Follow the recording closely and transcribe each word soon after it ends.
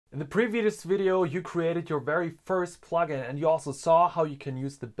In the previous video, you created your very first plugin, and you also saw how you can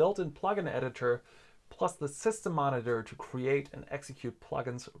use the built-in plugin editor plus the system monitor to create and execute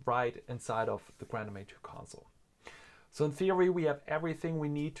plugins right inside of the GrandMA 2 console. So in theory, we have everything we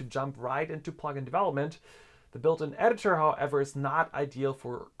need to jump right into plugin development. The built-in editor, however, is not ideal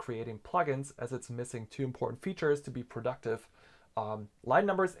for creating plugins as it's missing two important features to be productive: line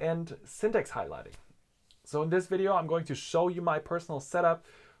numbers and syntax highlighting. So in this video, I'm going to show you my personal setup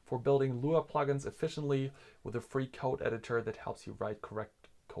for building LUA plugins efficiently with a free code editor that helps you write correct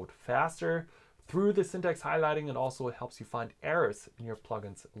code faster through the syntax highlighting, and also it helps you find errors in your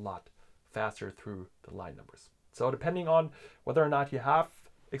plugins a lot faster through the line numbers. So depending on whether or not you have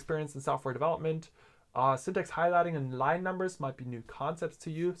experience in software development, syntax highlighting and line numbers might be new concepts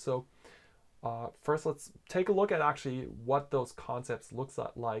to you. So first let's take a look at actually what those concepts looks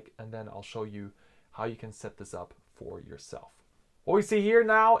like, and then I'll show you how you can set this up for yourself. What we see here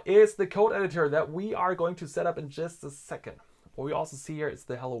now is the code editor that we are going to set up in just a second. What we also see here is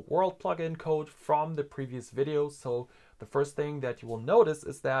the Hello World plugin code from the previous video. So the first thing that you will notice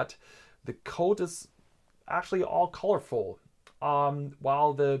is that the code is actually all colorful,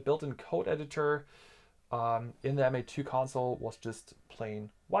 while the built-in code editor in the MA2 console was just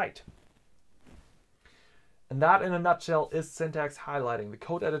plain white. And that in a nutshell is syntax highlighting. The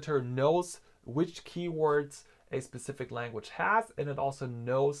code editor knows which keywords a specific language has, and it also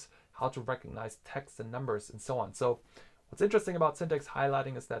knows how to recognize text and numbers and so on. So what's interesting about syntax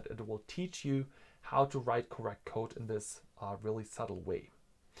highlighting is that it will teach you how to write correct code in this really subtle way.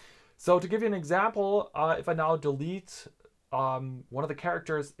 So to give you an example, if I now delete one of the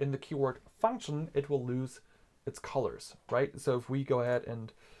characters in the keyword function, it will lose its colors, right? So if we go ahead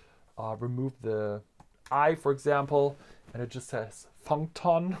and remove the I, for example, and it just says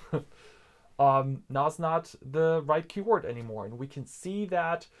functon, now it's not the right keyword anymore. And we can see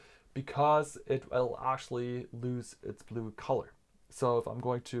that because it will actually lose its blue color. So if I'm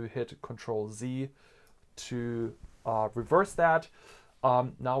going to hit Control Z to reverse that,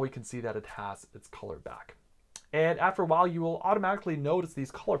 now we can see that it has its color back. And after a while, you will automatically notice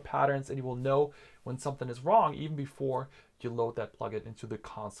these color patterns, and you will know when something is wrong even before you load that plugin into the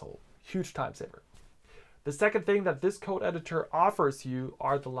console. Huge time saver. The second thing that this code editor offers you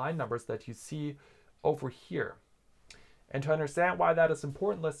are the line numbers that you see over here. And to understand why that is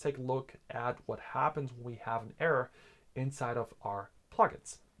important, let's take a look at what happens when we have an error inside of our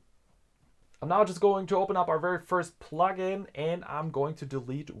plugins. I'm now just going to open up our very first plugin, and I'm going to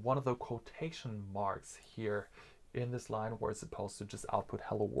delete one of the quotation marks here in this line where it's supposed to just output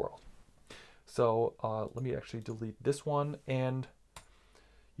hello world. So let me actually delete this one, and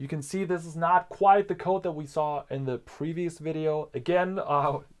you can see this is not quite the code that we saw in the previous video. Again,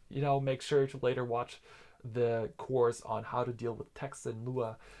 make sure to later watch the course on how to deal with text in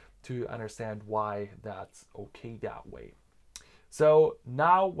LUA to understand why that's okay that way. So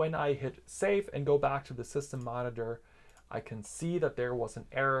now when I hit save and go back to the system monitor, I can see that there was an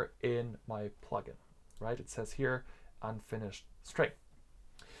error in my plugin, right? It says here unfinished string.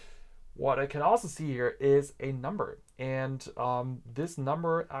 What I can also see here is a number, and this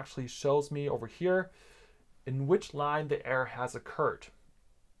number actually shows me over here in which line the error has occurred.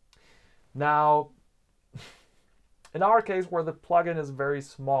 Now, in our case where the plugin is very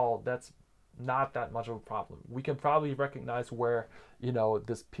small, that's not that much of a problem. We can probably recognize where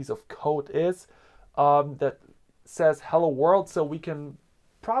this piece of code is that says hello world, so we can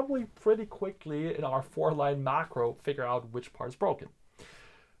probably pretty quickly in our 4-line macro figure out which part is broken.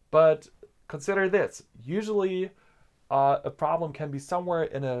 But consider this: usually a problem can be somewhere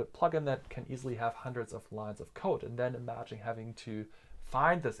in a plugin that can easily have hundreds of lines of code, and then imagine having to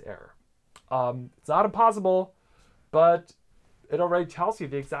find this error. It's not impossible, but it already tells you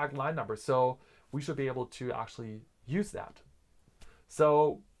the exact line number, so we should be able to actually use that.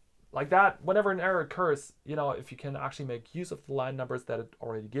 So like that, whenever an error occurs, if you can actually make use of the line numbers that it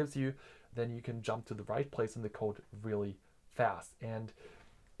already gives you, then you can jump to the right place in the code really fast. And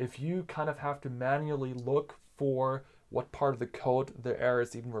if you kind of have to manually look for what part of the code the error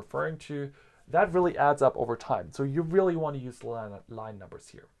is even referring to, that really adds up over time. So you really want to use the line numbers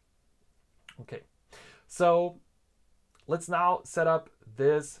here. Okay, so let's now set up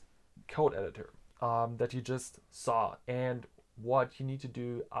this code editor that you just saw. And what you need to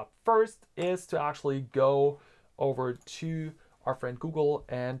do up first is to actually go over to our friend Google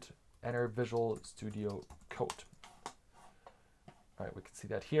and enter Visual Studio Code. All right, we can see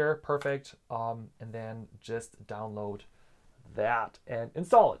that here, perfect. And then just download that and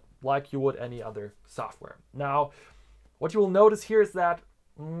install it like you would any other software. Now, what you will notice here is that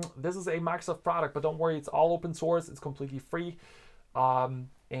this is a Microsoft product, but don't worry, it's all open source, it's completely free.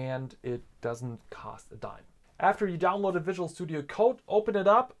 and it doesn't cost a dime. After you downloaded Visual Studio Code, open it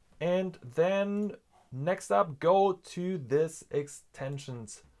up, and then next up, go to this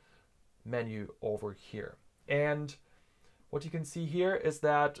extensions menu over here. And what you can see here is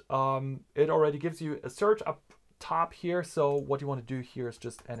that it already gives you a search up top here. So what you want to do here is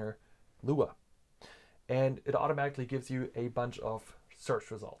just enter LUA. And it automatically gives you a bunch of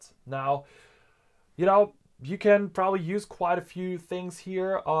search results. Now, you can probably use quite a few things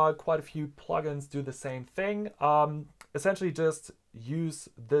here. Quite a few plugins do the same thing. Essentially just use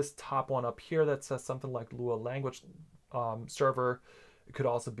this top one up here that says something like LUA language server. It could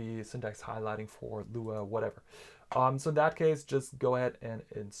also be syntax highlighting for LUA, whatever. So in that case, just go ahead and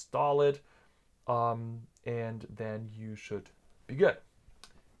install it, and then you should be good.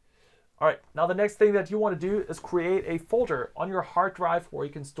 All right, now the next thing that you want to do is create a folder on your hard drive where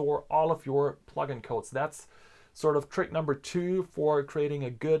you can store all of your plugin codes. That's sort of trick number 2 for creating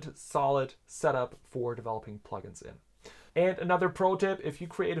a good, solid setup for developing plugins in. And another pro tip, if you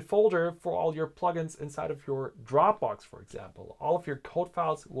create a folder for all your plugins inside of your Dropbox, for example, all of your code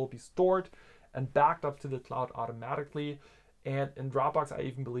files will be stored and backed up to the cloud automatically. And in Dropbox, I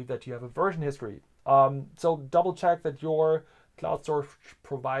even believe that you have a version history. So double check that your cloud storage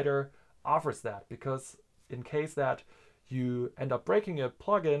provider offers that, because in case that you end up breaking a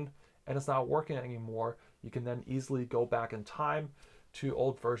plugin and it's not working anymore, you can then easily go back in time to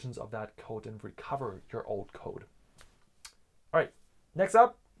old versions of that code and recover your old code. All right, next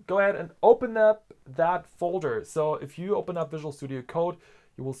up, go ahead and open up that folder. So if you open up Visual Studio Code,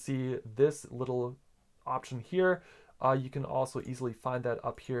 you will see this little option here. You can also easily find that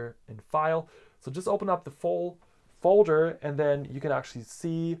up here in File. So just open up the full folder, and then you can actually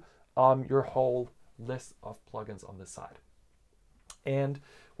see your whole list of plugins on this side. And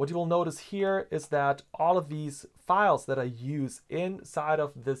what you will notice here is that all of these files that I use inside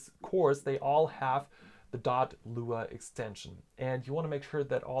of this course, they all have the .lua extension. And you want to make sure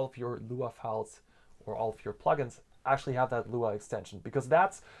that all of your Lua files or all of your plugins actually have that Lua extension, because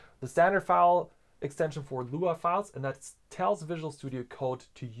that's the standard file extension for Lua files, and that tells Visual Studio Code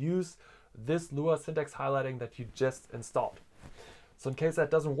to use this Lua syntax highlighting that you just installed. So in case that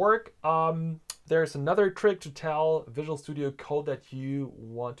doesn't work, there's another trick to tell Visual Studio Code that you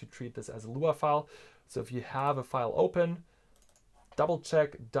want to treat this as a Lua file. So if you have a file open, double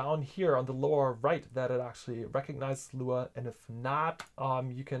check down here on the lower right that it actually recognizes Lua, and if not,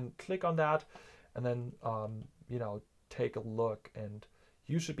 you can click on that and then take a look, and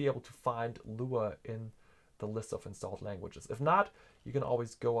you should be able to find Lua in the list of installed languages. If not, you can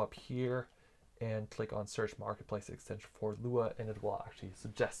always go up here and click on Search Marketplace extension for Lua, and it will actually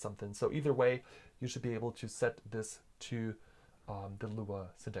suggest something. So either way, you should be able to set this to the Lua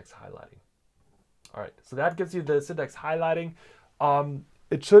syntax highlighting. All right, so that gives you the syntax highlighting.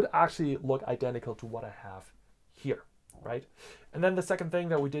 It should actually look identical to what I have here, right? And then the second thing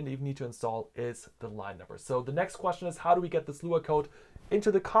that we didn't even need to install is the line number. So the next question is, how do we get this Lua code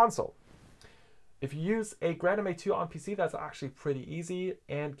into the console? If you use a GrandMA 2 on PC, that's actually pretty easy.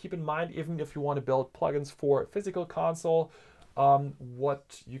 And keep in mind, even if you want to build plugins for physical console,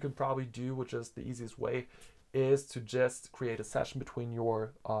 what you can probably do, which is the easiest way, is to just create a session between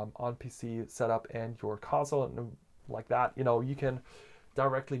your on PC setup and your console, and like that, you can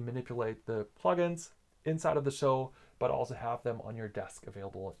directly manipulate the plugins inside of the show, but also have them on your desk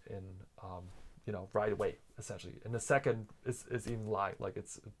available in right away, essentially. And the second is even live, like it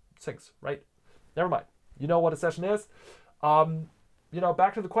syncs, right? Never mind. You know what a session is.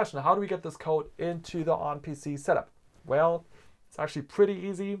 Back to the question, how do we get this code into the on PC setup? Well, it's actually pretty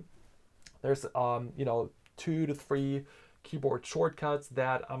easy. There's 2 to 3 keyboard shortcuts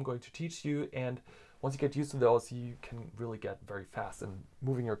that I'm going to teach you, and once you get used to those, you can really get very fast in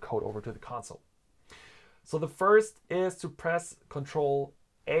moving your code over to the console. So the first is to press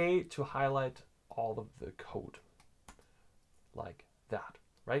Control-A to highlight all of the code, like that,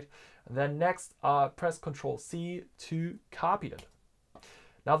 right? And then next, press Control-C to copy it.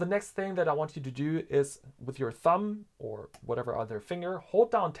 Now the next thing that I want you to do is, with your thumb or whatever other finger,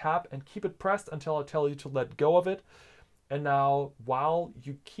 hold down Tab and keep it pressed until I tell you to let go of it. And now, while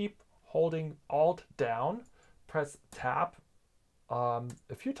you keep holding Alt down, press Tab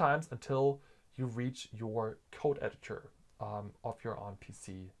a few times until you reach your code editor of your on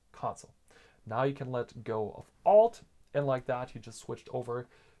PC console. Now you can let go of Alt, and like that, you just switched over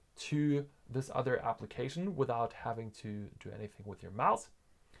to this other application without having to do anything with your mouse.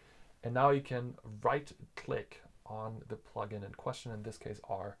 And now you can right click on the plugin in question, in this case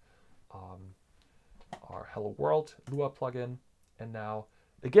our Hello World Lua plugin. And now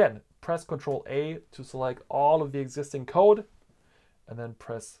again, press Control-A to select all of the existing code. and then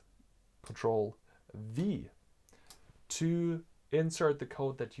press Control V to insert the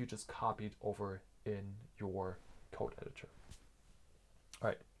code that you just copied over in your code editor. All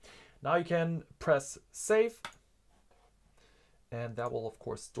right, now you can press Save, and that will of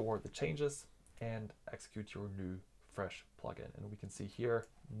course store the changes and execute your new fresh plugin. And we can see here,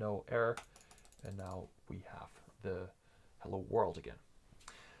 no error. And now we have the hello world again.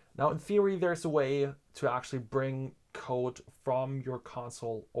 Now in theory, there's a way to actually bring code from your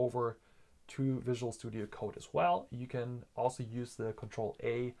console over to Visual Studio Code as well. You can also use the Control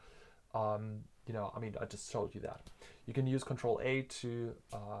A. I just showed you that. You can use Control A to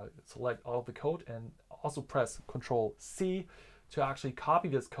select all of the code, and also press Control C to actually copy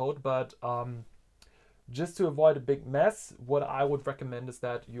this code. But just to avoid a big mess, what I would recommend is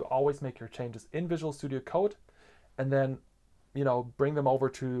that you always make your changes in Visual Studio Code, and then bring them over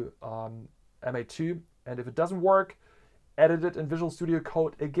to MA2. And if it doesn't work, edit it in Visual Studio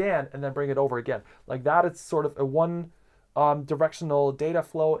Code again, and then bring it over again. Like that, it's sort of a one directional data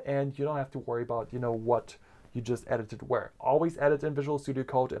flow, and you don't have to worry about what you just edited where. Always edit in Visual Studio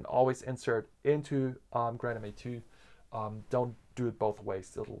Code and always insert into GrandMA 2. Don't do it both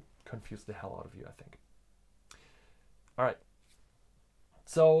ways. It'll confuse the hell out of you, I think. All right.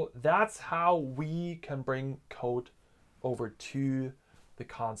 So that's how we can bring code over to the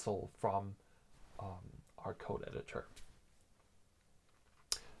console from our code editor.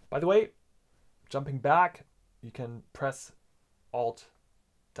 By the way, jumping back, you can press Alt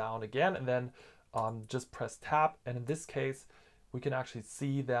down again, and then just press Tab. And in this case, we can actually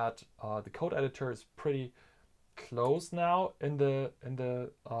see that the code editor is pretty close now in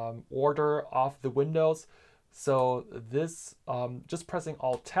the order of the windows. So this just pressing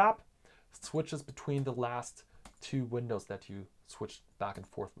Alt Tab switches between the last two windows that you switched back and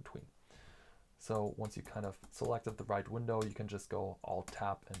forth between. So once you kind of selected the right window, you can just go Alt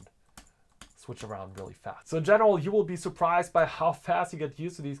Tab and switch around really fast. So in general, you will be surprised by how fast you get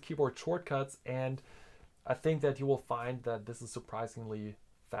used to these keyboard shortcuts, and I think that you will find that this is surprisingly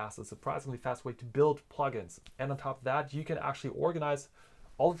fast, a surprisingly fast way to build plugins. And on top of that, you can actually organize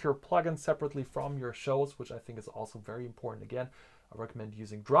all of your plugins separately from your shows, which I think is also very important. Again, I recommend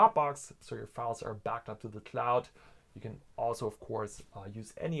using Dropbox so your files are backed up to the cloud. You can also, of course,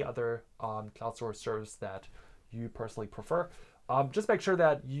 use any other cloud storage service that you personally prefer. Just make sure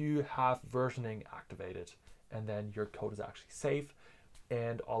that you have versioning activated, and then your code is actually safe,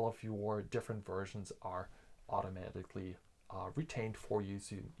 and all of your different versions are automatically retained for you,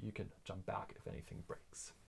 so you can jump back if anything breaks.